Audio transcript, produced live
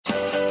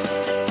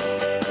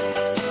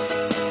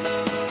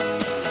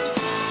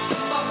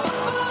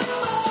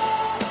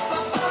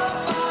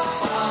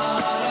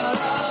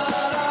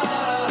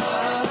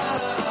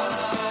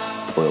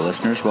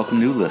listeners, welcome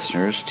new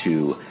listeners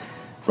to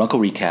Runkle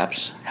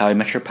Recaps, How I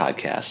Met Your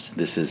Podcast.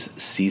 This is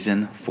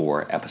Season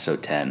 4,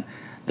 Episode 10,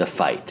 The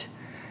Fight.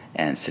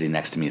 And sitting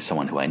next to me is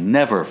someone who I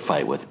never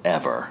fight with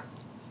ever,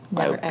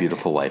 my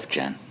beautiful wife,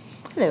 Jen.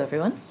 Hello,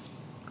 everyone.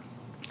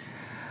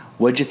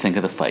 What'd you think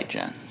of the fight,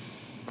 Jen?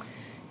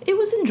 It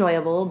was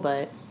enjoyable,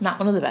 but not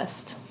one of the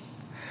best.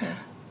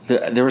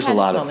 Yeah. There was a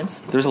lot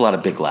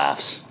of big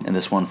laughs in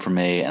this one for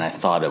me, and I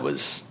thought it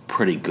was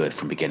pretty good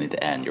from beginning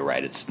to end. You're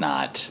right; it's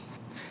not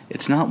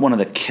one of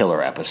the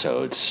killer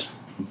episodes,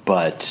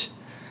 but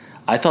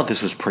I thought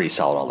this was pretty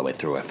solid all the way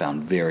through. I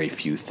found very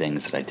few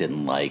things that I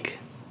didn't like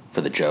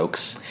for the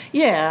jokes.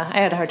 Yeah, I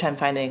had a hard time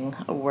finding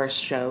a worse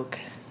joke.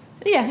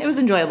 Yeah, it was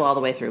enjoyable all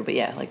the way through, but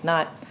yeah, like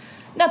not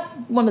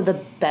one of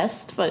the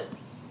best, but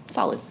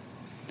solid.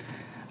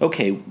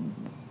 Okay,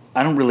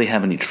 I don't really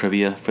have any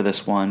trivia for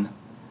this one,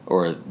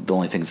 or the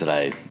only things that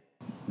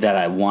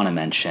I want to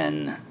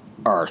mention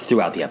are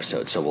throughout the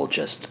episode, so we'll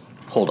just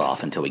hold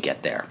off until we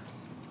get there.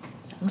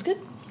 Sounds good.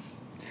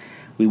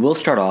 We will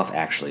start off,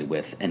 actually,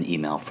 with an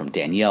email from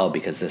Danielle,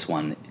 because this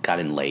one got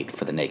in late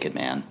for the Naked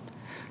Man.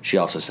 She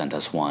also sent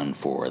us one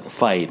for the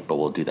fight, but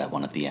we'll do that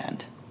one at the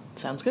end.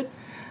 Sounds good.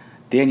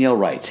 Danielle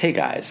writes, "Hey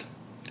guys,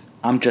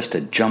 I'm just a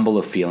jumble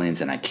of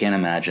feelings and I can't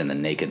imagine the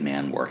Naked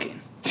Man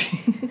working."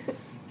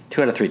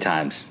 2 out of 3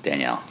 times,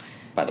 Danielle,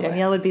 by the way.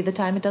 Danielle would be the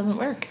time it doesn't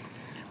work.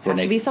 Has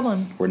to be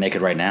someone. We're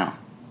naked right now.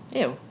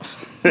 Ew.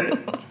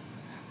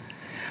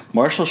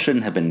 Marshall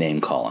shouldn't have been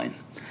name-calling,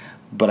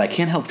 but I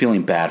can't help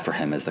feeling bad for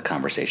him as the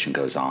conversation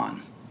goes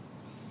on.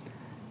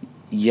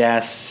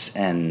 Yes,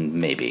 and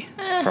maybe,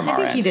 from our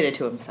end. I think he did it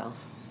to himself.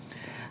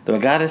 Though I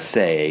gotta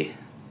say,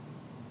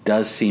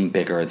 does seem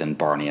bigger than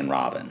Barney and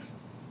Robin.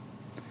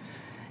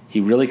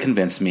 He really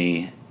convinced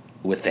me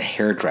with the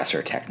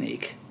hairdresser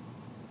technique.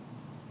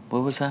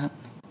 What was that?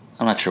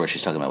 I'm not sure what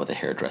she's talking about with the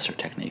hairdresser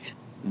technique.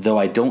 Though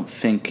I don't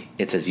think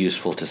it's as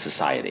useful to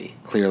society.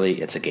 Clearly,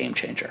 it's a game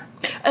changer.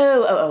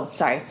 Oh,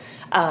 sorry.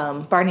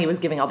 Barney was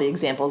giving all the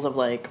examples of,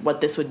 like,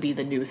 what this would be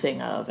the new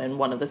thing of, and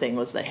one of the thing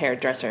was the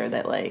hairdresser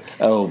that, like...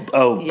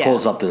 Yeah.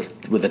 Pulls up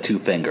with the 2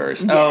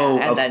 fingers.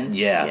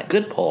 Yeah,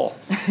 good pull.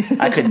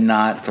 I could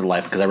not, for the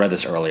life, because I read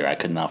this earlier, I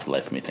could not for the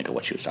life of me think of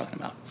what she was talking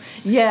about.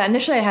 Yeah,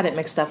 initially I had it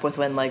mixed up with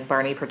when, like,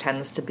 Barney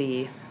pretends to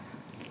be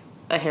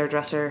a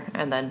hairdresser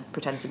and then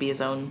pretends to be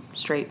his own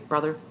straight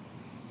brother.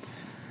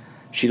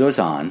 She goes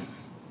on,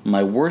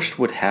 my worst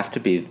would have to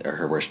be, or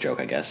her worst joke,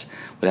 I guess,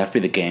 would have to be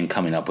the gang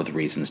coming up with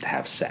reasons to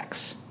have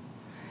sex.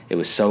 It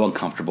was so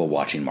uncomfortable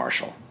watching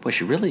Marshall. Boy,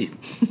 she really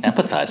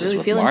empathizes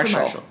really with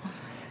Marshall.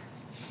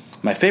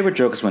 My favorite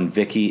joke is when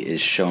Vicky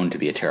is shown to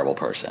be a terrible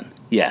person.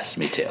 Yes,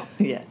 me too.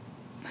 Yeah.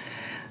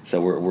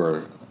 So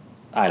we're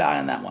eye to eye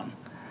on that one.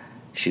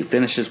 She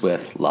finishes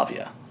with, love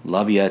ya.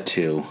 Love ya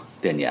to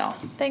Danielle.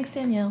 Thanks,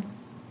 Danielle.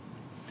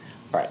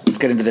 All right, let's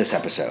get into this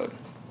episode.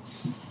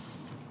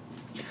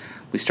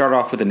 We start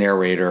off with the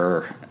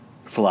narrator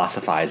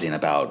philosophizing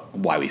about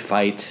why we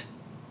fight,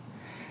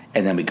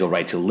 and then we go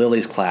right to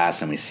Lily's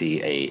class, and we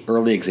see a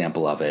early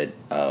example of it,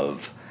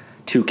 of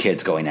 2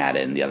 kids going at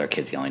it, and the other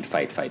kids yelling,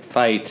 fight, fight,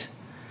 fight.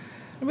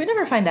 We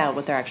never find out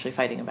what they're actually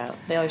fighting about.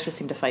 They always just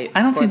seem to fight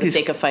for the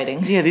sake of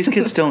fighting. Yeah, these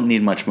kids don't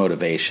need much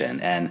motivation,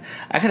 and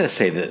I gotta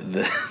say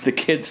that the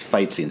kids'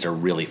 fight scenes are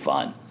really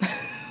fun.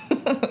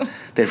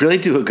 They really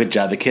do a good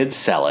job. The kids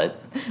sell it.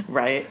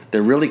 Right.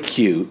 They're really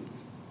cute.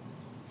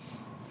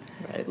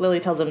 Right. Lily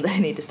tells them they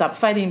need to stop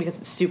fighting because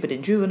it's stupid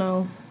and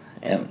juvenile.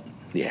 And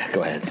yeah,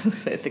 go ahead.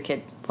 The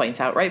kid points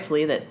out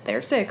rightfully that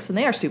they're 6 and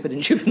they are stupid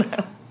and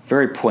juvenile.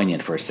 Very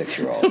poignant for a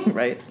 6-year-old.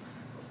 Right.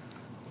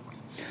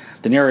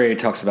 The narrator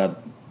talks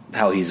about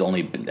how he's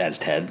only been, as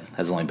Ted,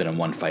 has only been in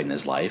one fight in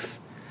his life,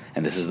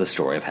 and this is the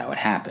story of how it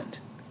happened.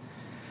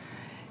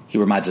 He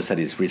reminds us that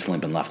he's recently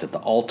been left at the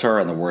altar,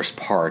 and the worst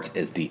part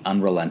is the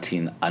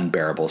unrelenting,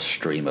 unbearable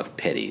stream of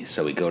pity.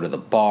 So we go to the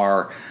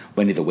bar.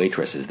 Wendy, the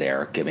waitress, is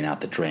there giving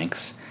out the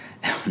drinks,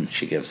 and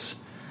she gives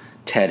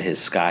Ted his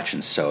scotch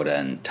and soda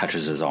and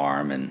touches his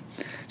arm, and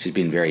she's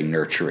being very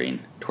nurturing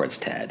towards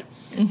Ted.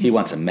 Mm-hmm. He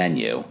wants a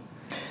menu.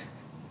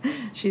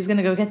 She's going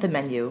to go get the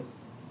menu,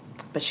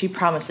 but she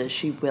promises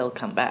she will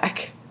come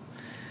back,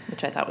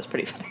 which I thought was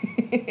pretty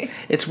funny.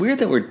 It's weird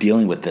that we're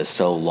dealing with this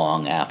so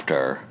long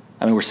after...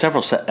 I mean, we're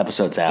several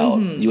episodes out.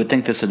 Mm-hmm. You would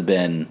think this would have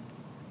been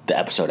the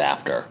episode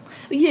after.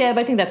 Yeah,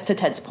 but I think that's to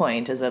Ted's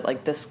point, is that,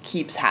 like, this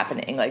keeps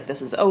happening. Like,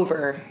 this is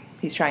over.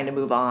 He's trying to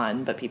move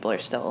on, but people are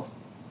still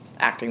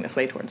acting this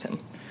way towards him.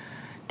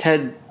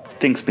 Ted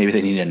thinks maybe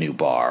they need a new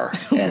bar,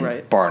 and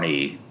right.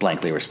 Barney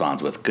blankly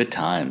responds with, good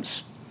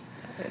times.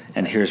 Right.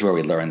 And here's where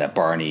we learn that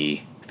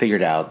Barney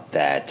figured out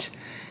that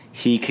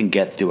he can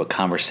get through a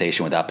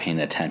conversation without paying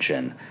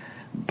attention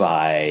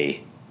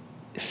by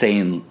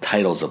saying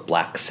titles of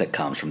black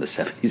sitcoms from the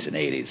 70s and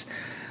 80s.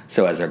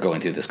 So as they're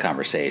going through this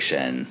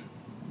conversation,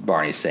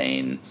 Barney's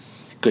saying,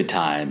 good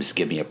times,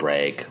 give me a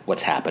break,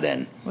 what's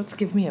happening? What's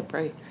give me a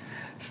break?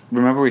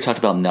 Remember we talked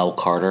about Nell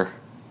Carter?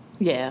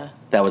 Yeah.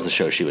 That was the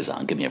show she was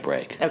on, Give Me a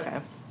Break. Okay.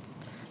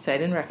 So I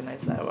didn't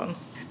recognize that one.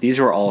 These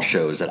were all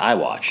shows that I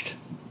watched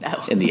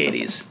in the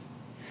 80s.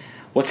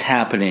 What's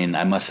Happening,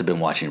 I must have been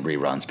watching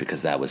reruns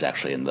because that was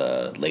actually in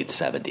the late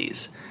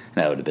 70s.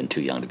 And I would have been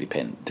too young to be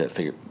able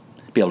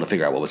to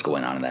figure out what was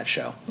going on in that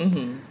show.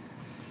 Mm-hmm.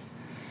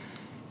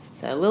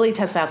 So Lily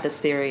tests out this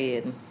theory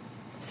and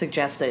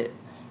suggests that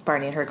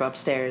Barney and her go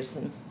upstairs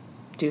and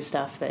do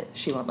stuff that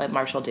she won't let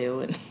Marshall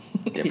do. And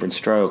different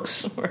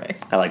strokes. Right.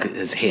 I like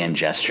his hand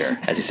gesture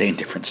as he's saying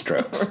different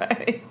strokes.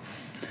 Right.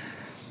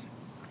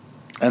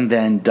 And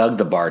then Doug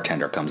the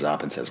bartender comes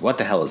up and says, "What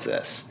the hell is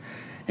this?"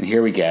 And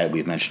here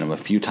we've mentioned him a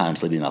few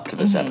times leading up to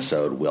this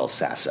episode, Will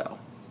Sasso.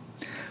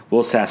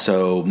 Will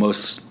Sasso,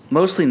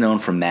 mostly known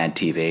from Mad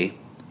TV.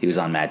 He was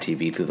on Mad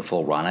TV through the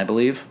full run, I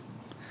believe.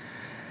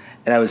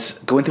 And I was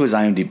going through his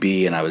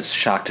IMDb, and I was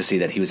shocked to see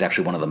that he was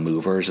actually one of the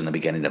movers in the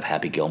beginning of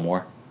Happy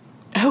Gilmore.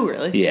 Oh,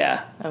 really?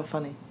 Yeah. Oh,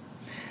 funny.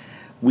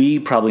 We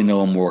probably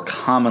know him more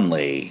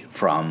commonly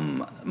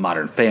from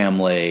Modern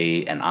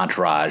Family and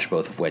Entourage,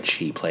 both of which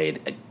he played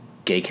a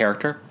gay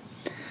character.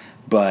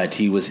 But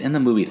he was in the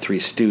movie Three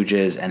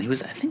Stooges, and he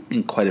was, I think,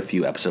 in quite a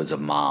few episodes of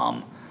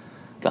Mom,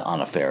 the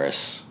Anna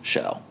Faris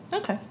show.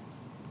 Okay.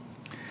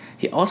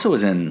 He also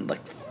was in,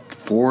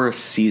 4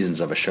 seasons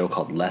of a show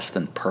called Less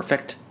Than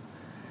Perfect,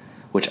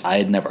 which I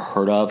had never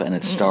heard of, and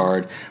it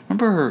starred...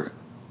 Remember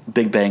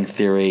Big Bang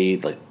Theory,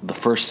 the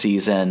first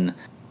season,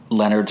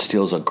 Leonard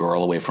steals a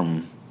girl away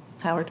from...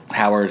 Howard.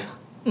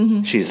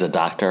 Mm-hmm. She's a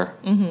doctor.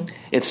 Mm-hmm.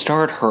 It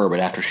starred her, but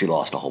after she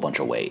lost a whole bunch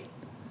of weight.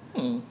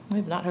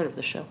 I've not heard of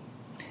this show.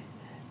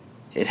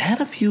 It had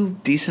a few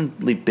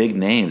decently big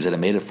names, and it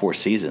made it 4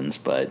 seasons,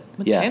 but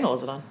What channel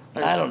is it on?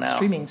 Or I don't know.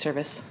 Streaming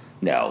service.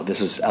 No,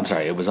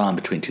 it was on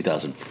between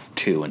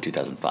 2002 and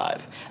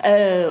 2005. Oh,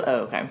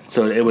 okay.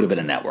 So it would have been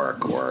a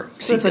network or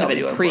CW. So this would have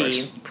been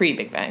pre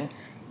pre-Big Bang.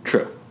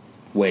 True.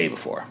 Way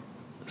before.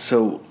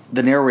 So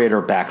the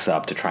narrator backs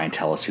up to try and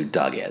tell us who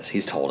Doug is.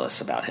 He's told us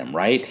about him,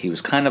 right? He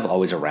was kind of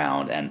always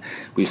around, and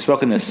we've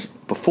spoken this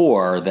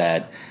before,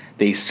 that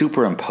they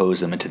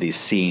superimpose him into these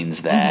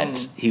scenes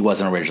that he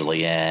wasn't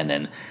originally in,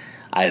 and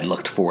I had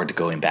looked forward to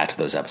going back to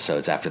those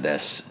episodes after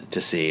this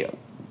to see,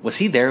 was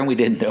he there and we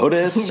didn't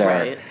notice?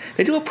 Right.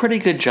 They do a pretty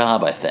good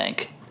job, I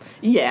think.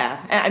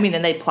 Yeah. I mean,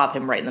 and they plop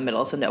him right in the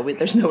middle, so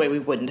there's no way we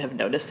wouldn't have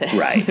noticed him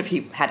right. if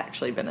he had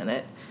actually been in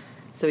it.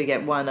 So we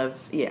get one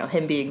of,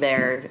 him being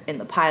there in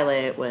the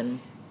pilot when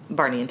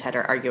Barney and Ted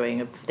are arguing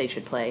if they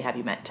should play Have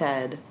You Met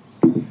Ted?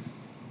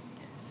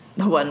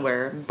 The one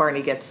where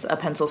Barney gets a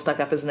pencil stuck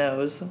up his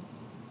nose.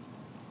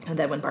 And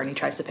then when Barney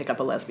tries to pick up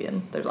a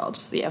lesbian, there's all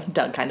just,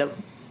 Doug kind of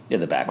in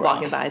the background.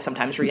 walking by,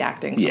 sometimes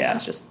reacting,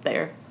 sometimes just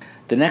there.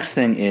 The next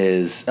thing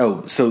is,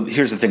 so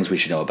here's the things we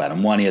should know about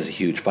him. One, he has a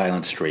huge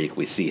violent streak.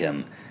 We see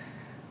him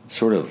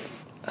sort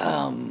of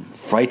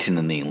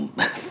frighteningly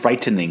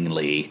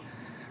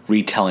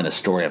retelling a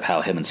story of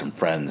how him and some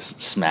friends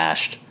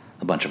smashed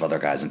a bunch of other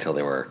guys until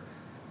they were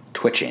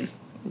twitching.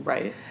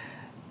 Right.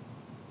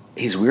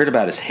 He's weird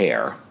about his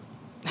hair.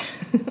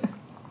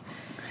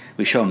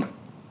 We show him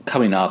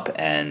coming up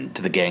and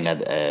to the gang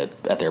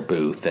at their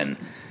booth and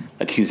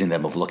accusing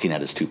them of looking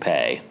at his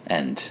toupee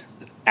and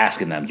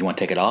asking them, "You want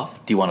to take it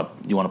off? Do you want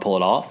to pull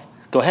it off?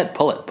 Go ahead,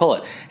 pull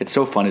it." It's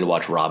so funny to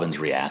watch Robin's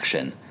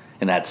reaction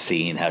in that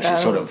scene, how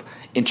she's sort of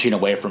inching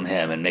away from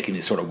him and making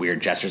these sort of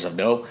weird gestures of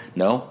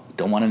no,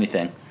 don't want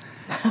anything.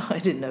 I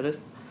didn't notice.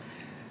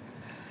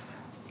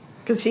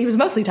 Because he was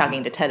mostly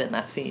talking to Ted in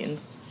that scene.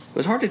 It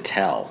was hard to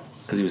tell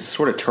because he was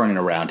sort of turning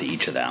around to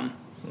each of them.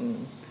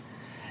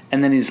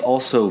 And then he's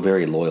also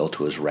very loyal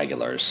to his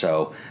regulars.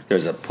 So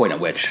there's a point at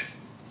which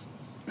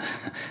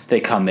they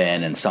come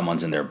in and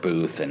someone's in their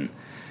booth and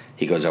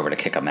he goes over to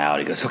kick them out.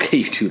 He goes, "Okay,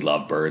 you two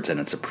lovebirds," and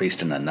it's a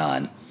priest and a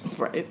nun.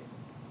 Right.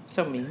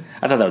 So mean.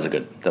 I thought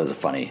that was a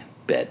funny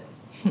bit.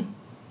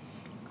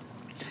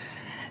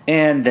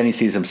 And then he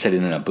sees them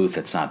sitting in a booth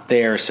that's not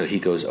there, so he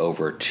goes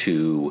over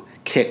to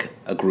kick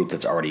a group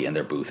that's already in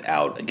their booth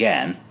out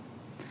again.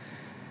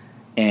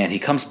 And he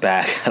comes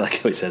back, I like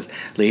how he says,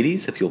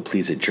 "Ladies, if you'll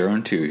please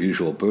adjourn to your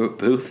usual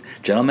booth.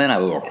 Gentlemen, I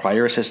will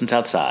require assistance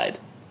outside."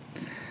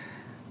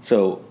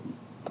 So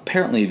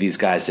apparently these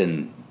guys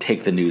didn't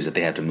take the news that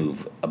they have to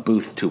move a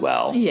booth too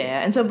well.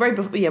 Yeah, and so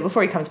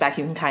before he comes back,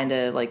 you can kind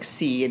of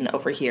see and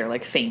overhear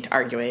faint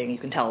arguing. You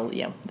can tell,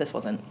 this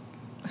wasn't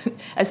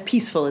as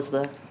peaceful as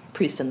the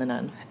priest and the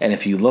nun. And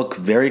if you look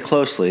very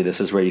closely,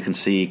 this is where you can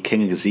see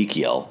King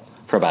Ezekiel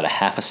for about a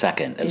half a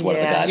second as one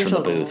of the guys from the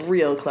booth.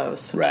 Real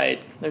close. Right.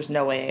 There's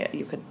no way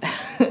you could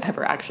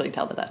ever actually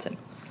tell that that's him.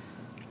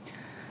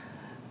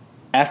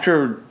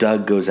 After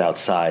Doug goes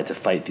outside to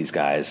fight these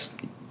guys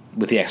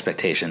with the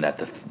expectation that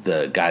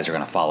the guys are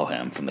going to follow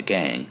him from the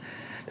gang,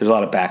 there's a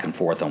lot of back and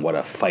forth on what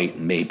a fight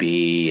may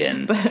be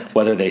and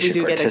whether they should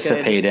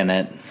participate in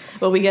it.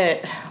 Well,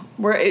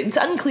 it's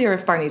unclear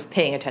if Barney's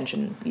paying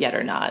attention yet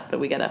or not, but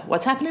we get a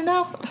what's happening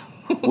now?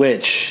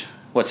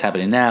 What's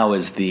happening now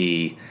is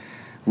the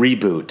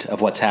reboot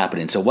of What's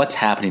Happening. So What's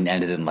Happening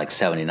ended in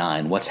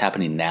 79. What's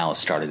Happening Now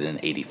started in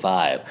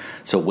 85.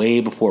 So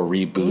way before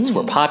reboots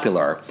were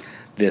popular,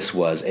 this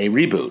was a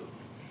reboot.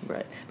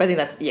 Right. But I think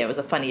that's, it was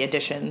a funny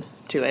addition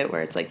to it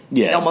where it's like,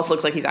 Yeah. it almost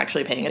looks like he's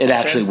actually paying attention. It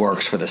actually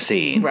works for the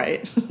scene.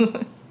 Right.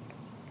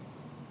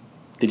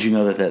 Did you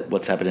know that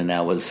What's Happening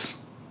Now was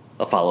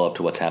a follow-up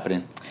to What's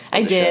Happening?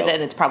 I did, show?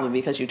 and it's probably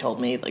because you told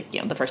me,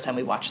 the first time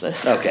we watched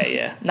this. Okay,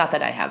 yeah. Not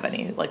that I have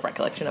any,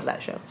 recollection of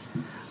that show.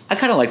 I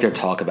kind of like their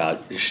talk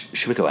about,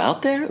 should we go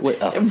out there?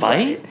 With a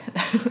fight?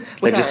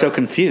 They're just so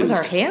confused. With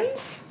our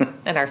hands?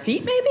 And our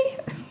feet,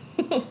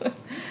 maybe?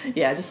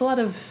 Yeah, just a lot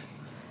of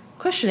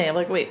questioning. I'm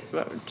like, wait,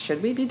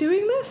 should we be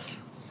doing this?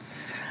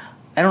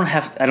 I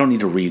don't need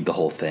to read the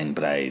whole thing,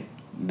 but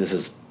this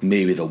is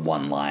maybe the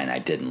one line I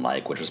didn't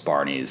like, which was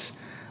Barney's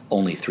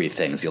only 3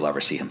 things you'll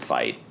ever see him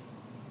fight.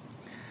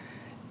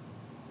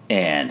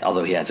 And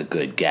although he has a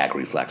good gag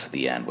reflex at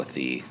the end with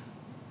the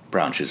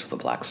brown shoes with the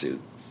black suit.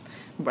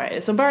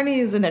 Right. So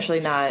Barney's initially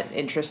not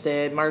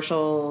interested.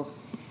 Marshall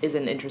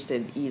isn't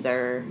interested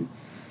either.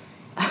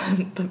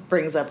 But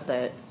brings up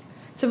that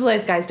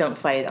civilized guys don't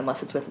fight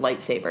unless it's with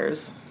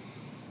lightsabers.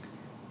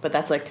 But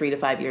that's 3 to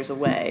 5 years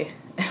away.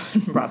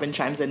 Robin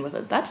chimes in with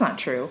it. That's not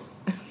true.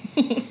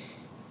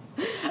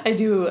 I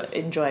do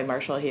enjoy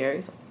Marshall here.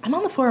 He's like, I'm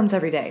on the forums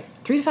every day.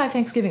 3 to 5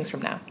 Thanksgivings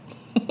from now.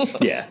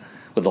 Yeah,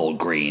 with old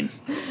Green.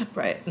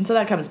 Right. And so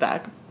that comes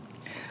back.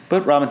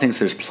 But Robin thinks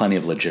there's plenty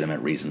of legitimate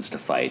reasons to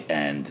fight,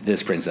 and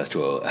this brings us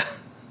to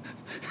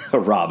a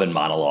Robin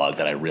monologue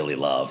that I really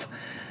love.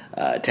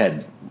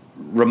 Ted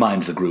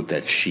reminds the group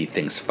that she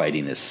thinks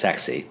fighting is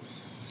sexy.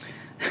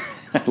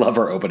 I love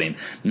her opening.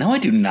 No, I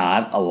do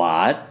not. A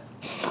lot.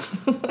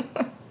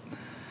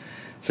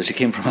 So she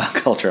came from a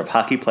culture of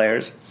hockey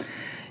players.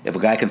 If a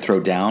guy can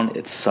throw down,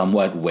 it's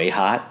somewhat way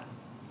hot.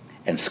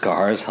 And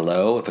scars,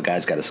 hello. If a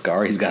guy's got a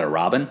scar, he's got a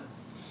Robin.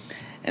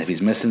 And if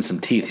he's missing some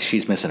teeth,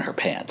 she's missing her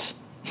pants.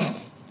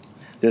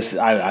 This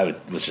I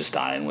was just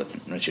dying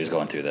when she was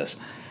going through this.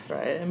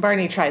 Right. And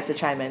Barney tries to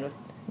chime in with,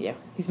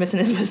 he's missing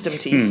his wisdom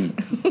teeth.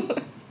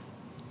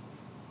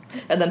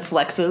 And then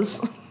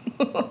flexes.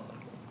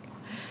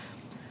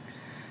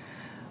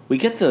 We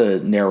get the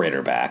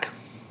narrator back.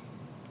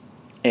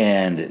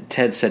 And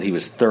Ted said he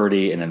was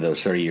 30, and in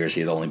those 30 years he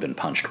had only been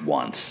punched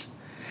once.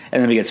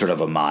 And then we get sort of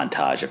a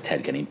montage of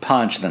Ted getting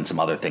punched, and then some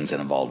other things that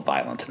involved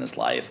violence in his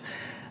life.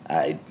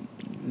 It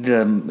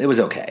was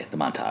okay, the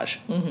montage.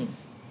 Mm-hmm.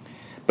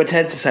 But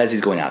Ted decides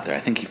he's going out there. I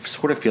think he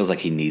sort of feels like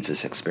he needs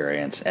this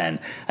experience. And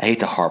I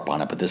hate to harp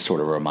on it, but this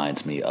sort of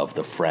reminds me of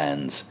The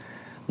Friends,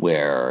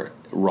 where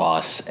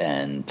Ross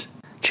and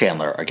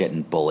Chandler are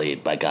getting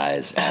bullied by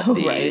guys at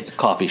the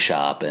coffee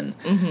shop.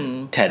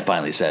 And Ted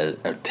finally says,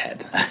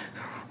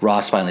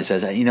 Ross finally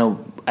says,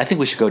 I think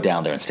we should go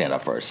down there and stand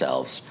up for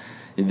ourselves.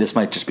 This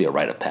might just be a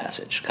rite of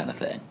passage kind of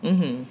thing.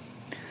 Mm-hmm.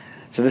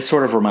 So this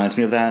sort of reminds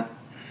me of that.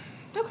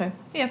 Okay.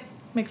 Yeah,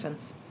 makes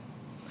sense.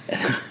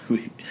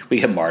 we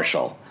get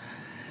Marshall.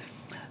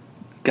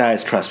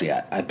 Guys, trust me,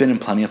 I've been in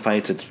plenty of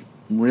fights. It's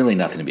really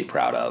nothing to be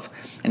proud of.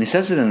 And he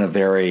says it in a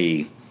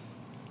very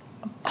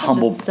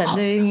humble...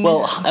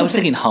 I was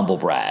thinking humble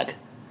brag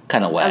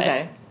kind of way.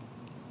 Okay.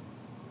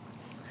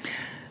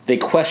 They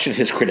question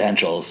his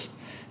credentials.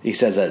 He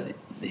says that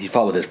he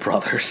fought with his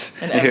brothers.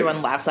 And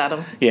everyone laughs at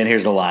him. Yeah, and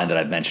here's the line that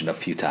I've mentioned a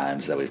few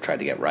times that we've tried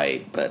to get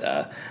right.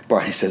 But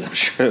Barney says, I'm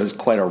sure it was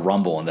quite a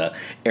rumble in the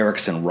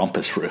Erickson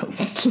Rumpus room.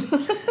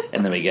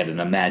 And then we get an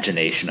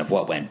imagination of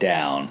what went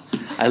down.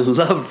 I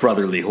love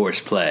brotherly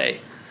horseplay.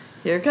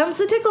 Here comes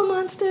the tickle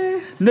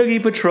monster.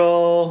 Noogie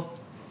Patrol.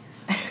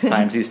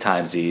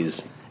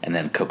 Timesies. And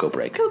then Cocoa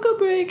Break. Cocoa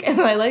Break. And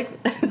I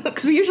like...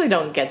 Because we usually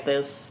don't get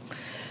this...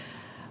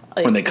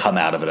 when they come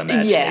out of an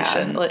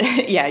imagination.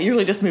 Yeah, it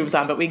usually just moves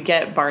on, but we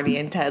get Barney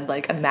and Ted,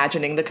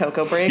 imagining the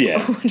Cocoa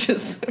Break, which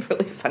is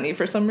really funny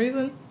for some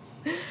reason.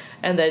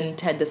 And then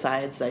Ted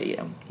decides that,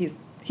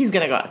 he's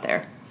going to go out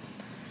there.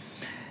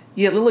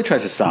 Yeah, Lily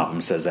tries to stop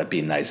him, says that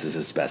being nice is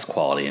his best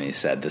quality, and he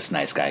said this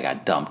nice guy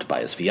got dumped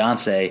by his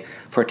fiancée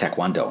for a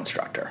Taekwondo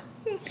instructor.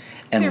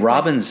 And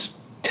Robin's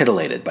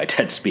titillated by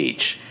Ted's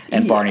speech,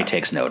 and Barney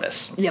takes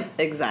notice. Yep,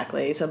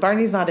 exactly. So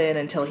Barney's not in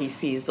until he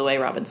sees the way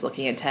Robin's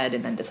looking at Ted,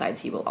 and then decides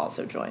he will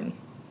also join.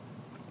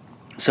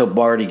 So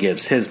Barney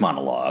gives his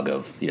monologue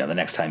of, the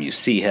next time you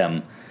see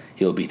him,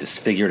 he'll be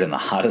disfigured in the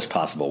hottest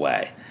possible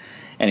way.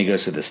 And he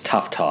goes through this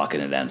tough talk,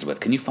 and it ends with,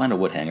 can you find a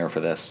wood hanger for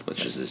this?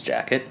 Which is his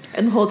jacket.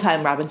 And the whole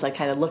time, Robin's,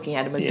 kind of looking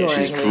at him adoringly. Yeah,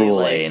 she's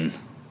drooling,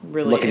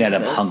 really looking at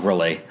him this.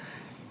 hungrily.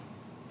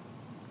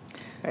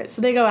 All right,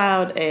 so they go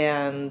out,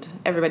 and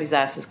everybody's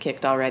ass is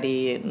kicked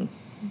already, and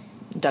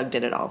Doug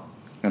did it all.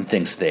 And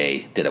thinks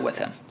they did it with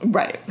him.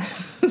 Right.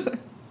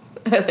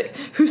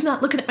 Who's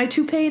not looking at my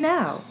toupee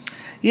now?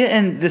 Yeah,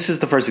 and this is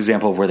the first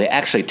example where they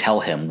actually tell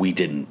him, we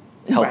didn't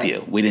help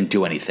you. We didn't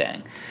do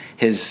anything.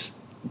 His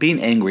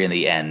being angry in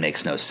the end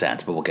makes no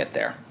sense, but we'll get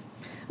there.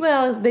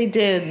 Well, they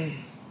did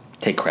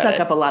take credit. Suck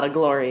up a lot of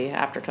glory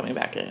after coming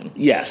back in.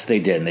 Yes, they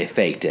did, and they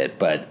faked it,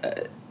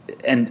 but...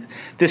 and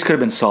this could have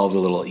been solved a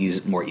little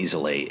more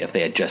easily if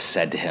they had just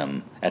said to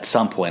him at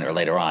some point or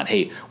later on,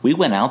 hey, we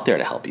went out there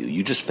to help you.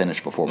 You just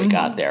finished before we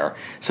got there.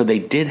 So they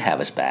did have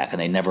us back, and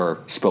they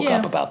never spoke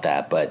up about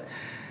that. But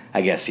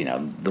I guess,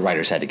 the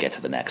writers had to get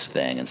to the next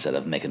thing instead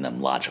of making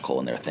them logical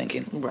in their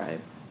thinking. Right.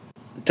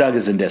 Doug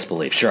is in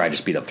disbelief. Sure, I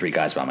just beat up 3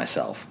 guys by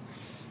myself.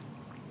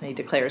 And he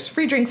declares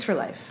free drinks for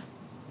life.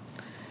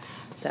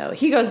 So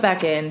he goes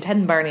back in. Ted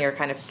and Barney are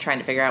kind of trying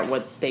to figure out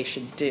what they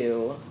should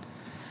do.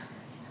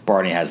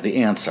 Barney has the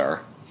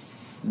answer.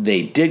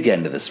 They did get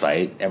into this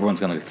fight. Everyone's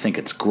going to think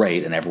it's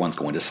great, and everyone's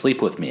going to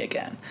sleep with me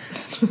again.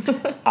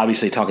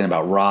 Obviously talking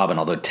about Robin,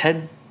 although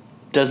Ted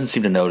doesn't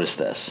seem to notice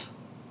this.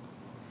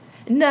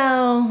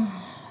 No,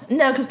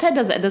 because Ted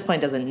at this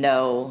point doesn't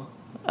know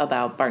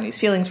about Barney's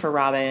feelings for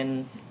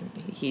Robin.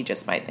 He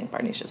just might think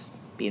Barney's just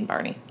being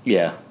Barney.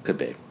 Yeah, could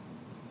be.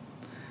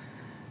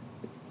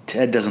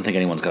 Ted doesn't think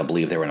anyone's going to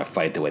believe they were in a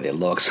fight the way they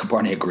look, so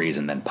Barney agrees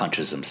and then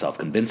punches himself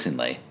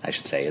convincingly, I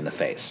should say, in the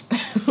face.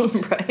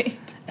 Right.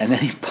 And then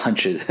he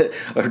punches,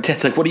 or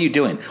Ted's like, what are you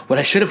doing? What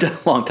I should have done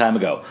a long time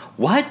ago.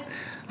 What?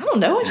 I don't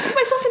know. I just hit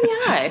myself in the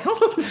eye. I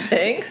don't know what I'm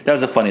saying. That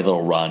was a funny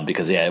little run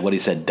because, what he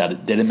said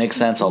didn't make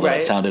sense, although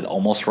it sounded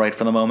almost right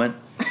for the moment.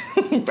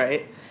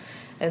 Right.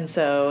 And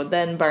so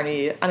then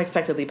Barney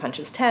unexpectedly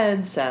punches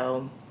Ted,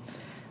 so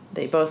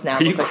they both now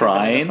look like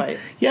they're in a fight.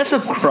 Yes,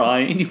 I'm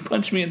crying. You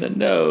punched me in the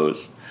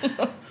nose.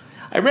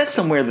 I read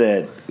somewhere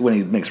that, when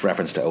he makes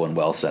reference to Owen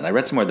Wilson,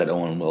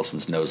 Owen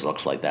Wilson's nose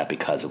looks like that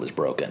because it was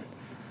broken.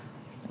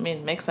 I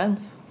mean, makes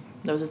sense.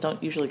 Noses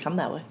don't usually come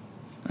that way.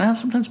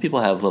 Sometimes people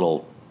have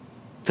little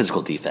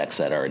physical defects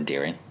that are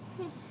endearing.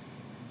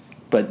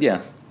 But,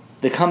 yeah.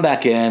 They come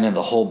back in, and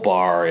the whole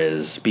bar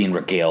is being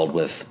regaled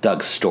with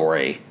Doug's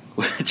story,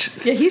 which...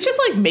 Yeah, he's just,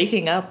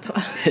 making up.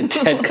 And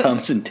Ted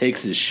comes and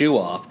takes his shoe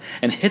off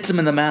and hits him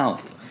in the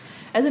mouth.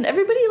 And then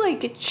everybody,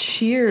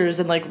 cheers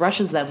and,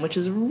 rushes them, which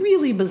is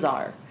really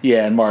bizarre.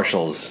 Yeah, and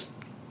Marshall's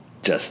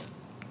just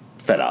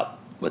fed up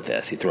with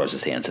this. He throws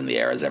his hands in the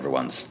air as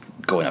everyone's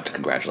going up to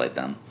congratulate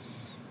them.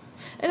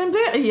 And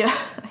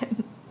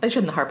I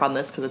shouldn't harp on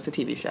this because it's a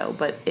TV show,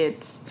 but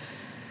it's,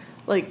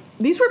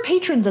 these were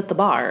patrons at the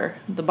bar.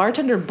 The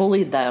bartender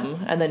bullied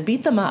them and then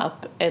beat them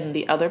up, and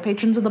the other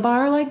patrons of the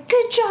bar are like,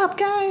 good job,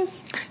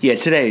 guys. Yeah,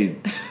 today,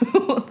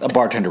 a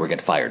bartender would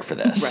get fired for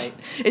this. Right.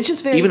 It's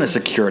just very... Even a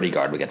security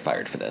guard would get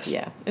fired for this.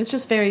 Yeah. It's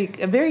just a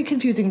very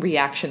confusing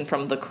reaction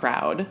from the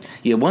crowd.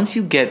 Yeah, once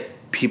you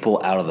get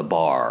people out of the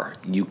bar,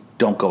 you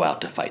don't go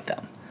out to fight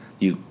them.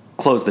 You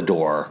close the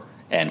door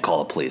and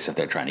call the police if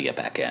they're trying to get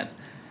back in.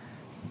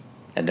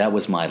 And that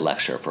was my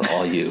lecture for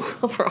all you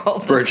for all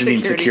the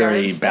burgeoning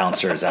security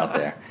bouncers out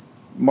there.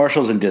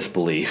 Marshall's in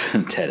disbelief,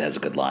 and Ted has a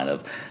good line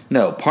of,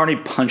 no, Barney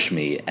punched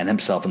me and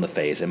himself in the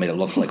face and made it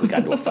look like we got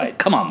into a fight.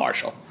 Come on,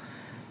 Marshall.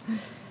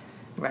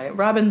 Right.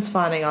 Robin's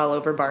fawning all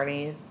over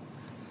Barney.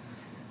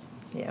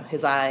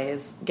 His eye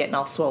is getting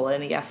all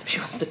swollen. He asks if she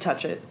wants to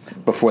touch it.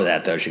 Before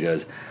that, though, she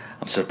goes,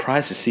 I'm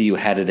surprised to see you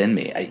had it in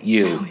me.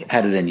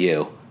 Had it in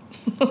you.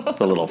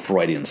 A little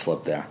Freudian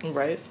slip there.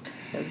 Right.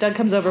 Doug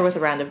comes over with a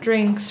round of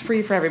drinks,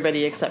 free for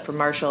everybody except for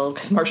Marshall,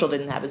 because Marshall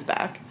didn't have his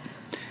back.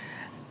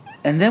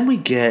 And then we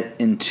get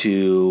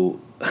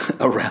into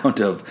a round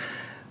of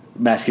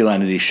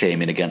masculinity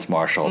shaming against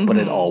Marshall, but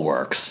it all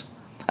works.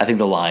 I think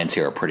the lines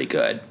here are pretty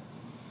good.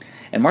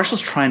 And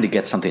Marshall's trying to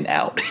get something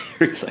out.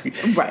 He's like,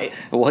 right.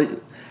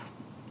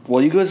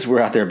 Well, you guys were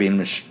out there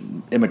being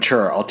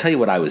immature. I'll tell you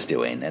what I was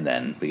doing. And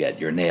then we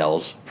get your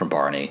nails from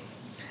Barney.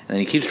 And then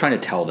he keeps trying to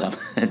tell them,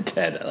 and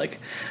Ted,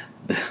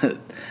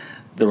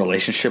 the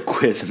relationship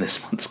quiz in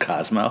this month's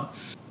Cosmo.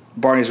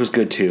 Barney's was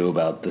good, too,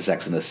 about the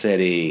Sex and the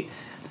City.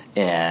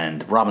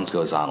 And Robin's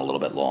goes on a little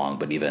bit long,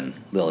 but even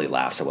Lily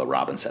laughs at what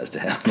Robin says to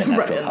him and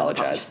has to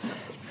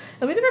apologize.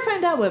 And we never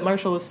find out what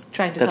Marshall was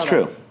trying to tell them. That's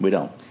true. We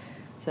don't.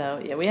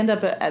 So, we end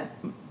up at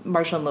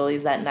Marshall and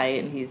Lily's that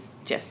night, and he's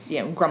just,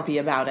 grumpy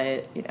about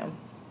it,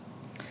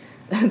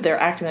 They're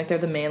acting like they're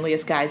the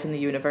manliest guys in the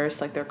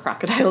universe, like they're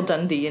Crocodile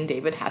Dundee and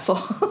David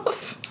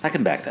Hasselhoff. I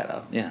can back that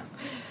up, yeah.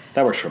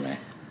 That works for me.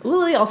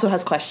 Lily also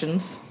has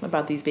questions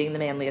about these being the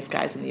manliest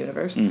guys in the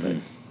universe. Mm-hmm.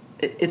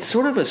 It's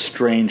sort of a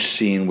strange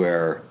scene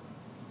where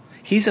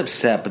he's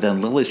upset, but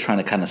then Lily's trying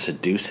to kind of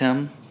seduce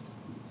him.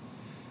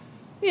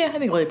 Yeah, I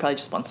think Lily probably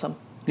just wants some.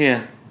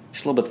 Yeah,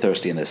 she's a little bit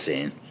thirsty in this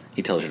scene.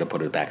 He tells her to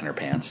put it back in her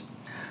pants.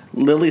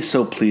 Lily's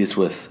so pleased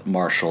with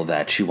Marshall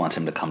that she wants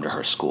him to come to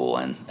her school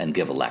and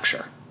give a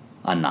lecture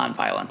on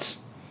nonviolence.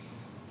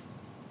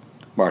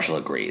 Marshall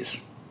agrees.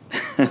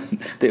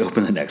 They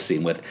open the next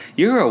scene with,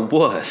 "You're a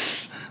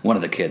wuss," one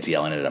of the kids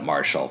yelling it at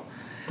Marshall.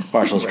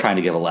 Marshall's trying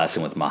to give a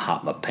lesson with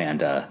Mahatma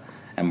Panda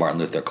and Martin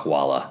Luther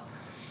Koala.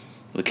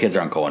 The kids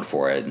aren't going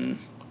for it. And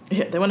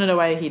they want to know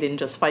why he didn't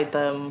just fight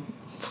them.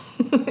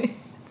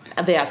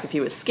 And they ask if he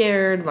was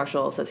scared.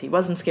 Marshall says he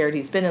wasn't scared.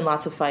 He's been in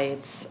lots of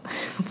fights.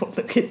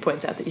 The kid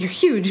points out that you're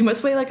huge. You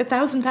must weigh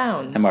 1,000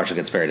 pounds. And Marshall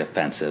gets very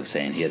defensive,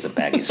 saying he has a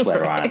baggy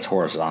sweater on. It's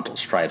horizontal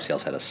stripes. He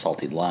also had a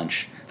salty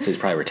lunch, so he's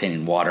probably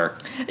retaining water.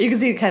 You can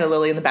see kind of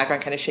Lily in the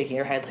background kind of shaking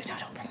her head like, no,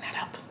 don't bring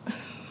that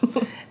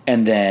up.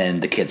 And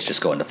then the kids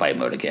just go into fight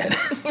mode again.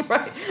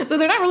 Right. So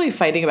they're not really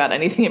fighting about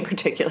anything in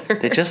particular.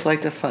 They just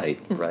like to fight.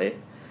 Right.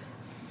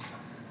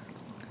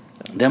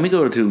 Then we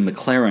go to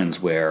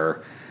McLaren's,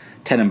 where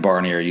Ted and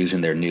Barney are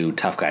using their new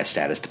tough guy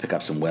status to pick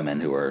up some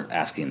women who are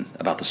asking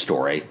about the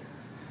story.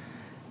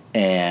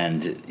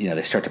 And,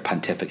 they start to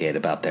pontificate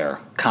about their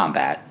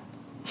combat.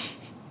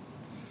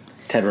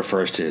 Ted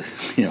refers to,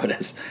 it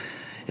as,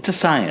 it's a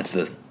science,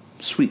 the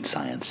sweet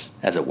science,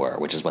 as it were,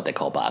 which is what they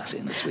call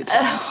boxing, the sweet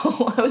science.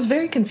 Oh, I was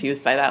very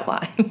confused by that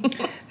line.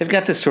 They've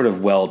got this sort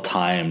of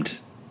well-timed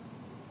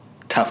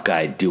tough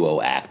guy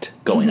duo act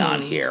going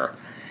on here.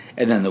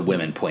 And then the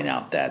women point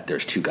out that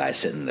there's two guys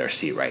sitting in their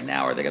seat right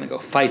now. Are they going to go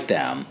fight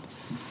them?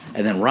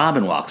 And then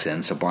Robin walks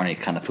in, so Barney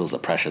kind of feels the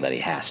pressure that he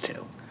has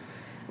to.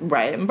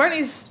 Right. And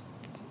Barney's,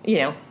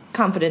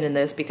 confident in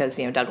this because,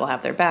 Doug will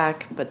have their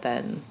back. But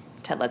then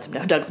Ted lets him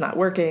know Doug's not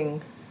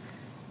working.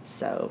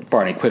 So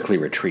Barney quickly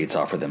retreats,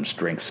 offer them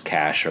drinks,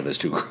 cash, or those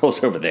two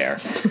girls over there.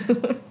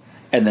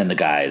 And then the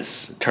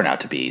guys turn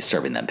out to be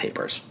serving them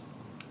papers.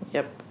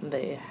 Yep.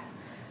 They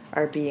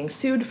are being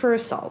sued for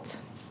assault.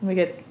 We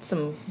get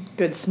some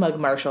good smug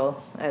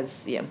Marshall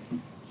as,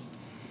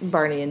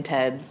 Barney and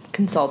Ted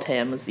consult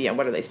him as,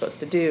 what are they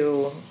supposed to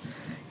do?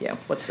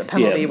 What's the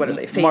penalty? What are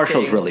they facing?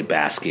 Marshall's really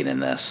basking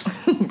in this.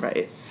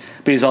 Right.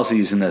 But he's also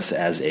using this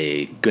as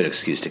a good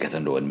excuse to get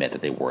them to admit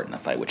that they weren't in a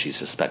fight, which he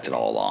suspected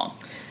all along.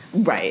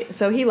 Right.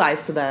 So he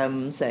lies to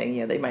them,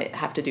 saying, they might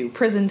have to do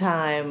prison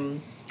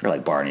time. Or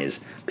like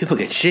Barney's, people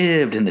get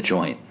shivved in the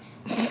joint.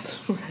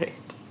 Right.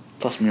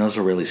 Plus meals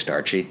are really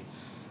starchy.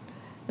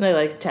 And I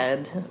like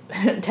Ted.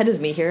 Ted is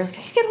me here. I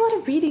can get a lot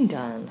of reading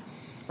done.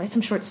 Write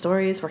some short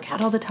stories, work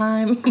out all the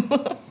time.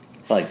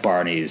 Like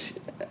Barney's,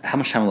 how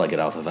much time will I get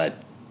off if I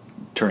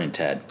turn in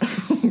Ted?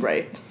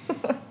 Right.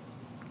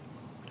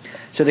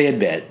 So they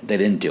admit they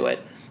didn't do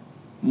it.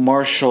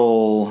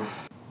 Marshall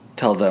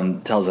tells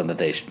them that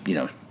they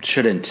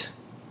shouldn't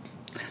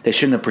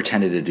have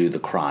pretended to do the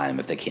crime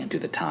if they can't do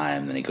the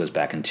time. Then he goes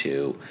back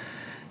into,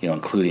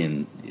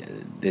 including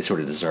they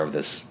sort of deserve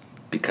this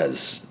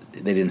because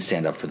they didn't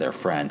stand up for their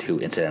friend, who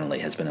incidentally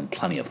has been in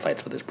plenty of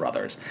fights with his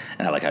brothers.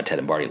 And I like how Ted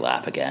and Barney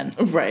laugh again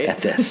at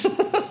this.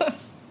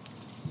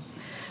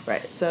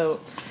 Right.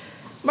 So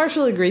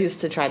Marshall agrees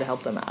to try to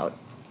help them out.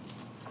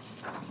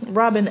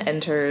 Robin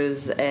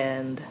enters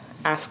and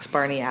asks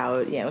Barney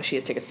out. She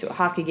has tickets to a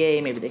hockey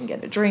game. Maybe they can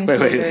get a drink.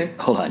 Wait.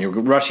 Hold on. You're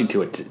rushing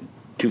to it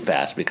too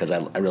fast because I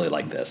really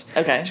like this.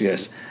 Okay. She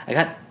goes, I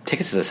got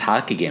tickets to this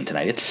hockey game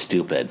tonight. It's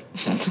stupid.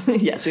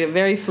 Yes, we have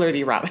very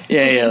flirty Robin.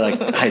 Yeah, like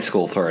high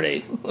school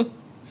flirty.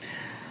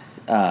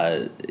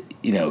 It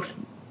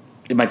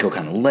might go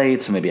kind of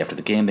late, so maybe after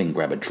the game they can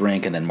grab a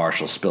drink, and then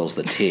Marshall spills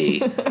the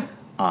tea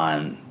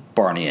on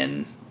Barney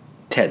and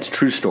Ted's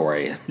true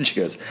story. And she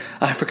goes,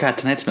 I forgot,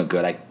 tonight's no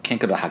good. I can't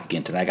go to a hockey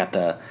game tonight. I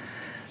got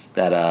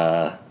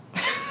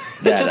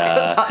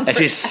and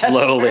she's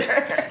slowly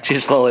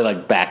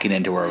like backing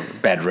into her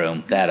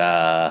bedroom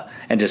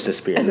and just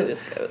disappears. And it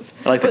just goes.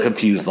 I like the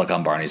confused look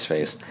on Barney's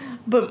face.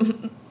 But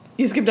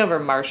you skipped over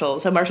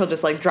Marshall, so Marshall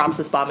just like drops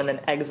this bomb and then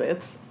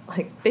exits.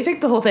 Like they faked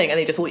the whole thing and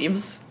he just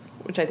leaves,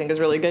 which I think is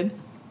really good.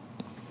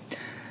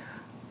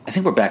 I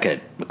think we're back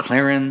at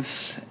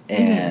McLaren's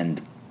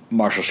and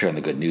Marshall's sharing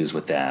the good news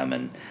with them,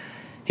 and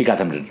he got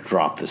them to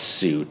drop the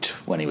suit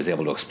when he was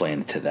able to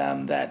explain to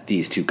them that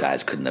these two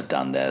guys couldn't have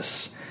done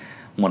this.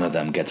 One of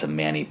them gets a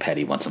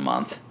mani-pedi once a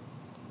month.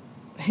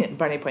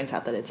 Barney points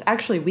out that it's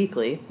actually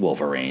weekly.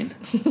 Wolverine.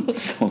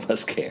 Some of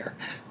us care.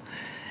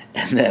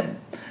 And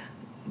then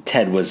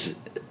Ted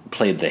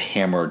played the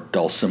hammer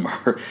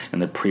dulcimer in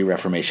the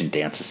pre-Reformation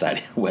Dance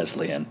Society of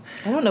Wesleyan.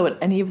 I don't know what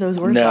any of those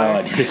words are.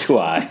 No, neither do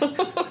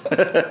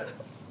I.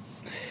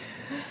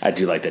 I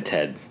do like that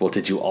Ted. Well,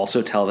 did you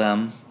also tell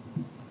them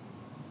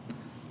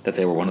that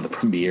they were one of the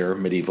premier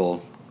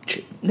medieval...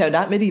 No,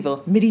 not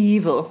medieval.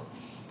 Medieval.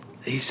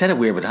 He said it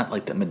weird, but not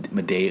like the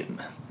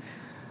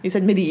He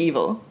said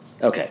medieval.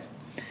 Okay.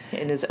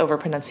 In his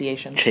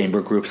overpronunciation.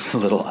 Chamber groups,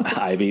 little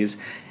Ivies.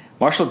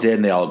 Marshall did,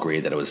 and they all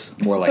agreed that it was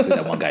more likely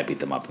that one guy beat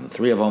them up than the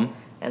three of them.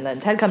 And then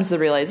Ted comes to the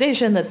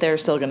realization that they're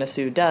still going to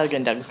sue Doug,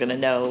 and Doug's going to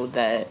know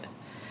that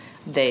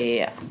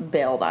they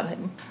bailed on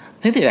him.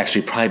 I think they'd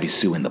actually probably be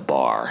suing the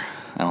bar.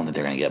 I don't think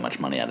they're going to get much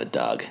money out of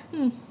Doug.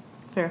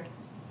 Fair.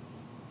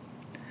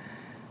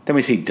 Then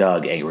we see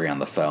Doug angry on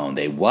the phone.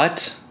 They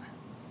what?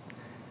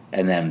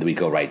 And then we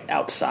go right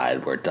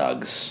outside where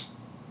Doug's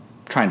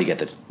trying to get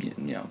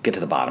to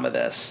the bottom of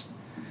this.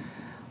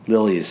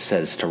 Lily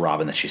says to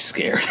Robin that she's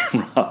scared,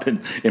 and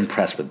Robin,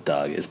 impressed with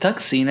Doug. Is Doug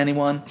seeing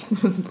anyone?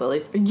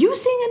 Lily, are you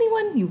seeing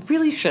anyone? You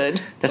really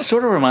should. That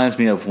sort of reminds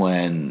me of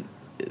when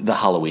the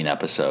Halloween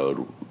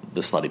episode,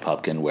 The Slutty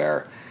Pumpkin,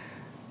 where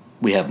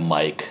we have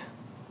Mike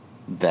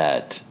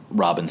that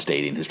Robin's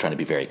dating, who's trying to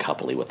be very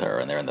coupley with her,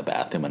 and they're in the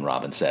bathroom, and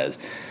Robin says,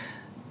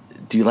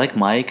 do you like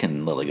Mike?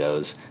 And Lily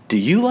goes, do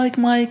you like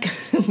Mike?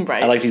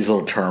 Right. I like these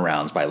little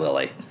turnarounds by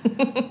Lily.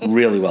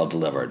 Really well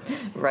delivered.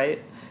 Right.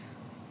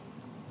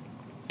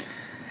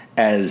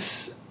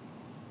 As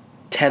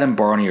Ted and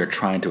Barney are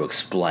trying to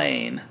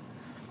explain,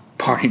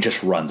 Barney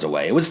just runs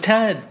away. It was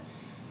Ted.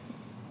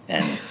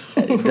 And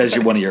does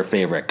one of your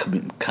favorite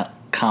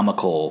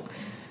comical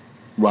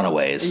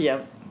runaways.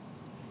 Yep.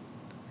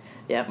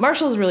 Yeah,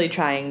 Marshall's really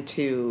trying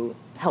to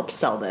help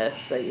sell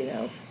this.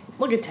 That,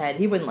 look at Ted.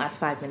 He wouldn't last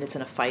 5 minutes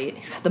in a fight.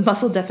 He's got the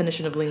muscle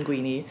definition of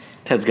linguine.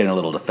 Ted's getting a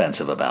little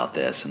defensive about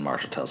this, and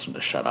Marshall tells him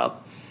to shut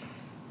up.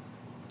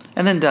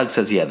 And then Doug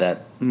says, yeah,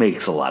 that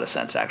makes a lot of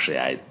sense, actually.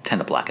 I tend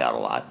to black out a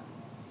lot.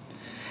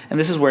 And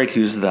this is where he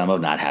accuses them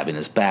of not having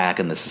his back,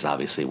 and this is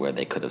obviously where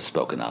they could have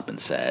spoken up and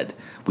said,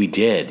 we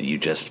did, you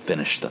just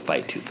finished the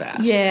fight too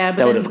fast. Yeah, but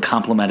that would have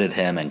complimented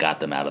him and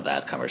got them out of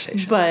that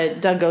conversation. But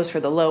Doug goes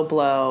for the low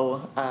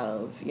blow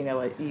of,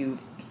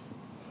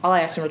 all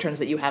I ask in return is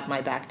that you have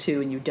my back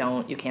too, and you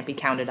don't. You can't be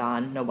counted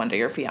on. No wonder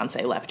your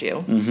fiancé left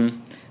you. Mm-hmm.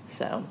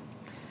 So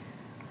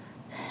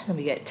then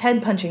we get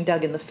Ted punching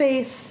Doug in the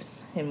face,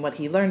 and what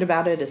he learned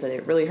about it is that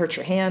it really hurts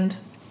your hand.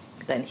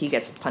 Then he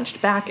gets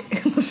punched back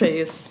in the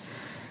face,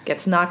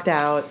 gets knocked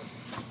out,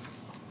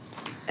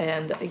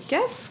 and I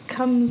guess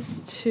comes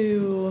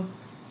to...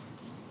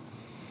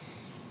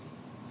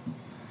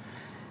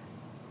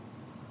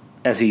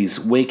 As he's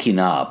waking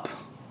up,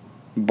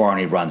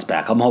 Barney runs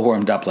back. I'm all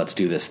warmed up. Let's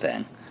do this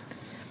thing.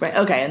 Right,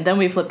 okay, and then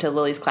we flip to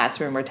Lily's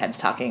classroom where Ted's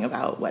talking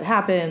about what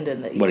happened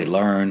and that what he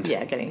learned.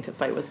 Yeah, getting to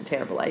fight was a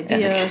terrible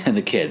idea. And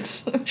the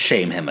kids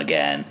shame him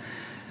again.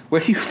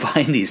 Where do you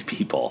find these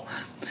people?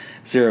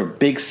 Is there a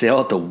big sale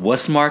at the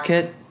Wuss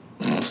Market?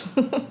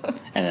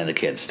 And then the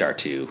kids start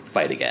to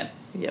fight again.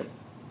 Yep.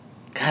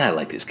 God, I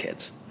like these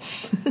kids.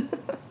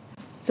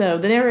 So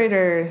the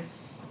narrator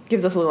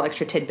gives us a little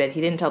extra tidbit.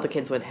 He didn't tell the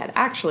kids what had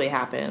actually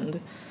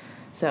happened.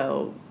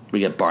 So we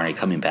get Barney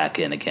coming back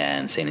in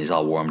again, saying he's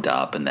all warmed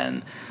up, and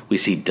then we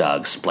see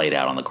Doug splayed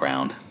out on the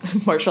ground.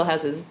 Marshall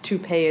has his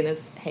toupee in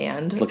his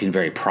hand. Looking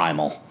very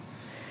primal.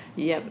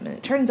 Yep, and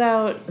it turns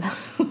out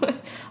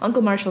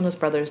Uncle Marshall and his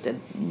brothers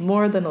did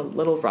more than a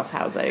little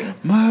roughhousing.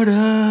 Murder!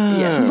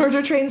 Yes,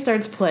 Murder Train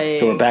starts playing.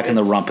 So we're back in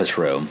the rumpus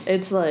room.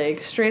 It's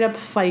like straight up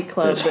Fight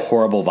Club. There's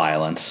horrible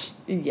violence.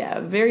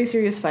 Yeah, very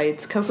serious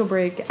fights. Cocoa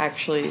Break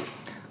actually...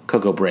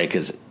 Cocoa Break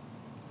is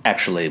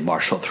actually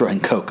Marshall throwing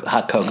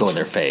hot cocoa in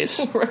their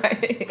face.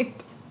 Right.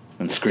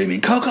 And screaming,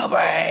 Cocoa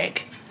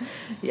Break!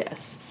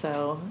 Yes,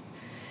 so...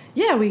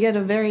 Yeah, we get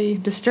a very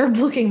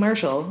disturbed-looking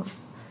Marshall.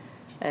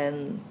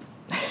 And...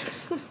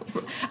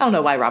 I don't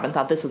know why Robin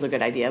thought this was a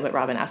good idea, but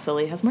Robin asked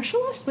Lily, has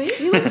Marshall lost weight?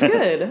 He looks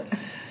good.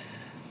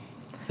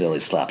 Lily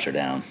slaps her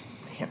down.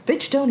 Yeah,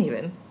 bitch, don't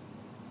even.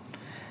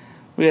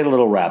 We had a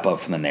little wrap-up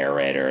from the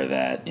narrator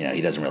that, he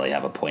doesn't really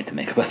have a point to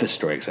make about this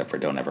story except for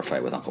don't ever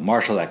fight with Uncle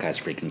Marshall. That guy's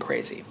freaking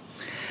crazy.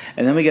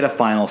 And then we get a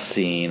final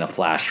scene, a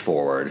flash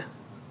forward,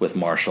 with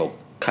Marshall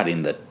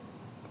cutting the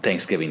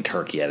Thanksgiving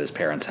turkey at his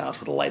parents' house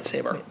with a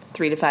lightsaber.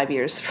 3 to 5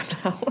 years from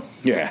now.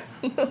 Yeah.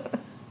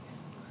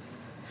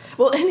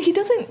 Well, and he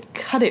doesn't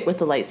cut it with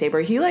the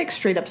lightsaber. He,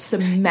 straight up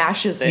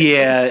smashes it.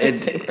 Yeah,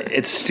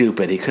 it's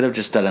stupid. He could have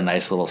just done a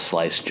nice little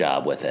slice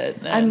job with it.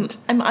 And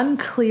I'm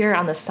unclear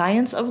on the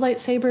science of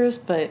lightsabers,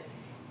 but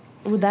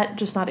would that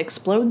just not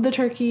explode the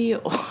turkey?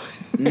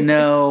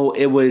 No,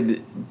 it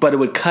would, but it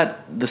would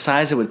cut, the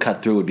size it would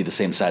cut through would be the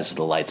same size as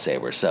the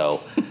lightsaber,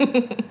 so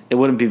it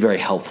wouldn't be very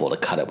helpful to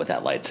cut it with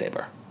that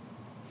lightsaber.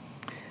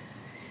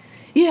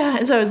 Yeah,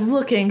 and so I was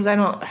looking, because I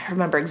don't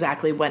remember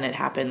exactly when it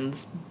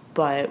happens,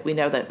 but we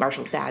know that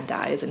Marshall's dad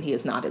dies, and he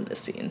is not in this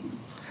scene.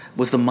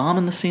 Was the mom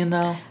in the scene,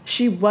 though?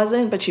 She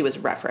wasn't, but she was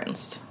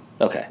referenced.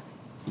 Okay.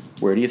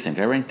 Where do you think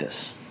I ranked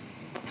this?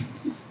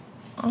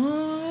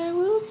 I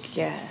will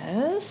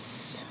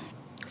guess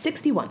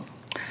 61.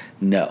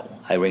 No,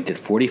 I ranked it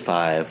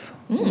 45,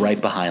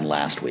 right behind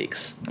last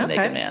week's The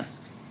Naked Man.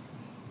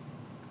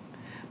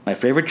 My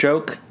favorite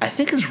joke, I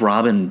think, is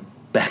Robin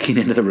backing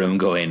into the room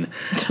going,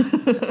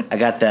 I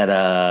got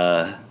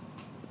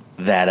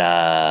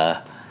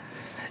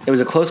it was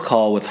a close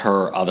call with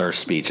her other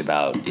speech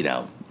about,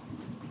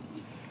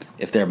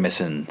 if they're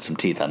missing some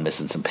teeth, I'm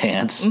missing some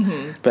pants.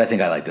 Mm-hmm. But I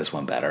think I like this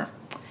one better.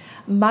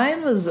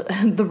 Mine was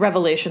the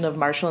revelation of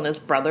Marshall and his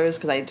brothers,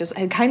 because I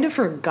had kind of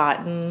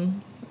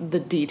forgotten the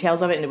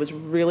details of it, and it was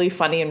really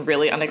funny and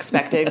really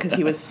unexpected, because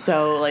he was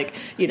so,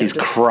 he's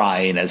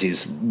crying as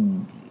he's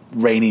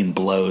raining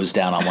blows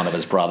down on one of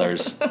his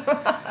brothers.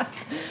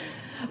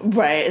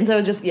 Right, and so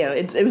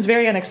it was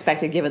very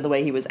unexpected given the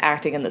way he was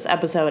acting in this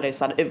episode. I just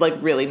thought it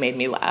really made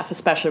me laugh,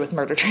 especially with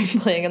Murder Train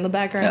playing in the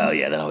background. Oh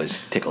yeah, that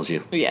always tickles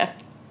you. Yeah.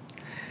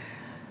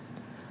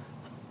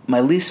 My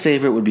least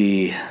favorite would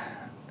be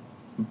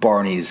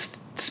Barney's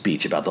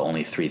speech about the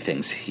only 3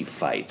 things he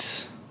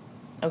fights.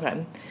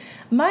 Okay.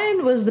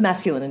 Mine was the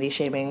masculinity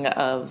shaming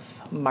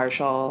of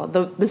Marshall.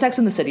 The Sex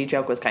and the City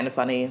joke was kind of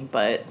funny,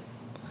 but...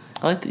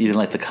 I like that you didn't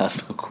like the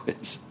Cosmo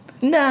quiz.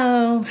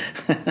 No.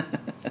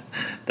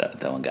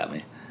 that one got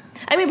me.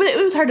 I mean, but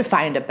it was hard to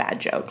find a bad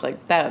joke.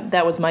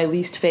 That was my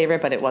least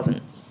favorite, but it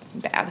wasn't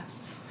bad.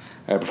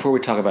 All right, before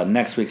we talk about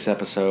next week's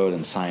episode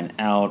and sign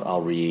out,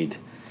 I'll read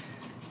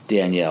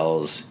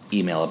Danielle's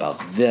email about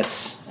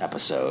this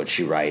episode.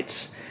 She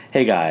writes,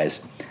 "Hey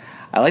guys,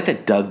 I like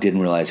that Doug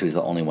didn't realize he was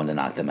the only one to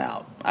knock them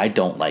out. I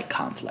don't like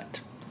conflict."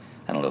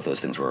 I don't know if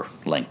those things were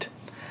linked.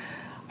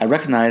 "I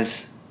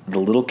recognize the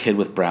little kid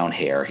with brown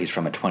hair. He's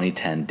from a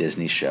 2010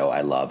 Disney show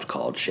I loved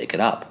called Shake It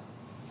Up."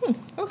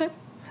 Okay.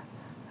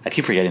 I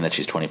keep forgetting that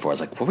she's 24. I was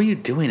like, what were you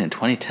doing in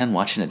 2010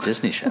 watching a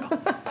Disney show?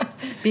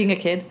 Being a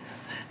kid?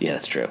 Yeah,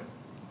 that's true.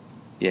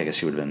 Yeah, I guess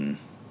she would have been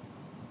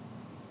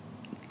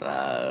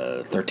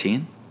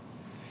 13?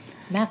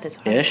 Math is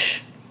hard.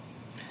 Ish.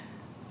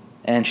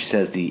 And she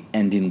says the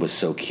ending was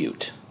so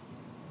cute.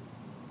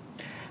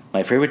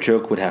 My favorite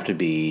joke would have to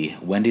be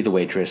Wendy the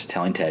waitress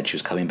telling Ted she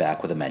was coming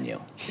back with a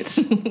menu.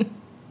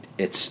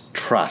 It's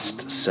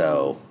trust,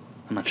 so...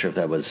 I'm not sure if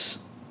that was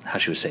how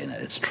she was saying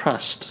that. It's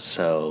trust,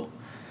 so...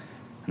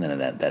 And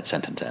then that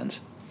sentence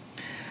ends.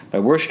 My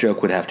worst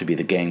joke would have to be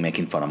the gang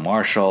making fun of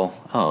Marshall.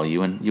 Oh,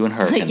 you and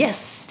her can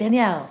Yes,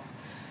 Danielle.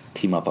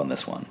 team up on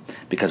this one.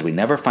 Because we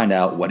never find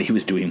out what he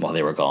was doing while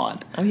they were gone.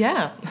 Oh,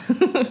 yeah.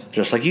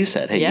 Just like you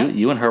said. Hey, Yeah.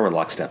 you and her were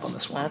lockstep on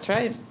this one. That's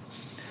right.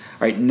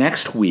 All right,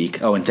 next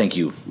week... Oh, and thank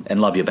you.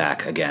 And love you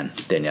back again,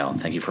 Danielle.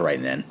 Thank you for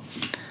writing in.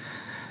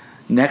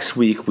 Next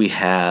week, we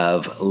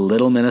have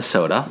Little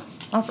Minnesota.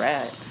 All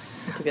right.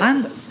 That's a good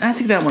episode. I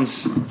think that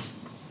one's...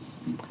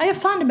 I have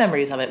fond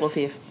memories of it. We'll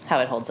see how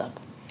it holds up.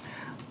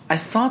 I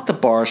thought the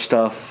bar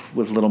stuff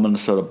with Little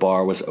Minnesota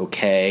Bar was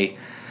okay,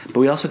 but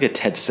we also get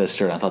Ted's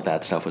sister, and I thought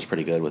that stuff was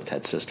pretty good with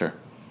Ted's sister.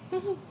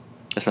 Mm-hmm.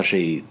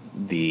 Especially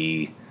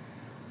the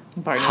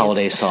Barney's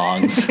holiday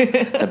songs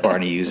that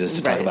Barney uses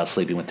to talk Right. about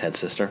sleeping with Ted's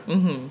sister.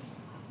 Mm-hmm.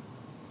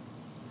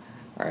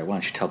 All right, why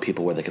don't you tell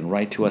people where they can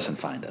write to us and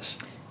find us?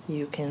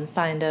 You can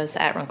find us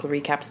at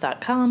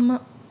runklerecaps.com.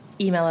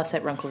 Email us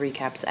at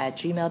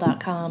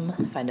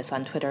runklerecaps@gmail.com. Find us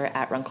on Twitter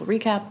at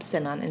runklerecaps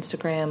and on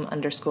Instagram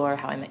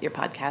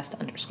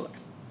 _HowIMetYourPodcast_.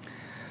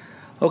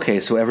 Okay,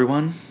 so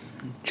everyone,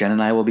 Jen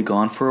and I will be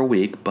gone for a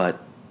week, but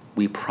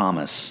we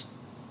promise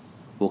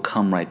we'll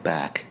come right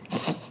back.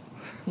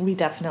 We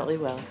definitely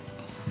will.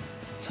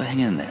 So hang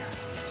in there.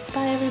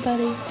 Bye,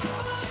 everybody.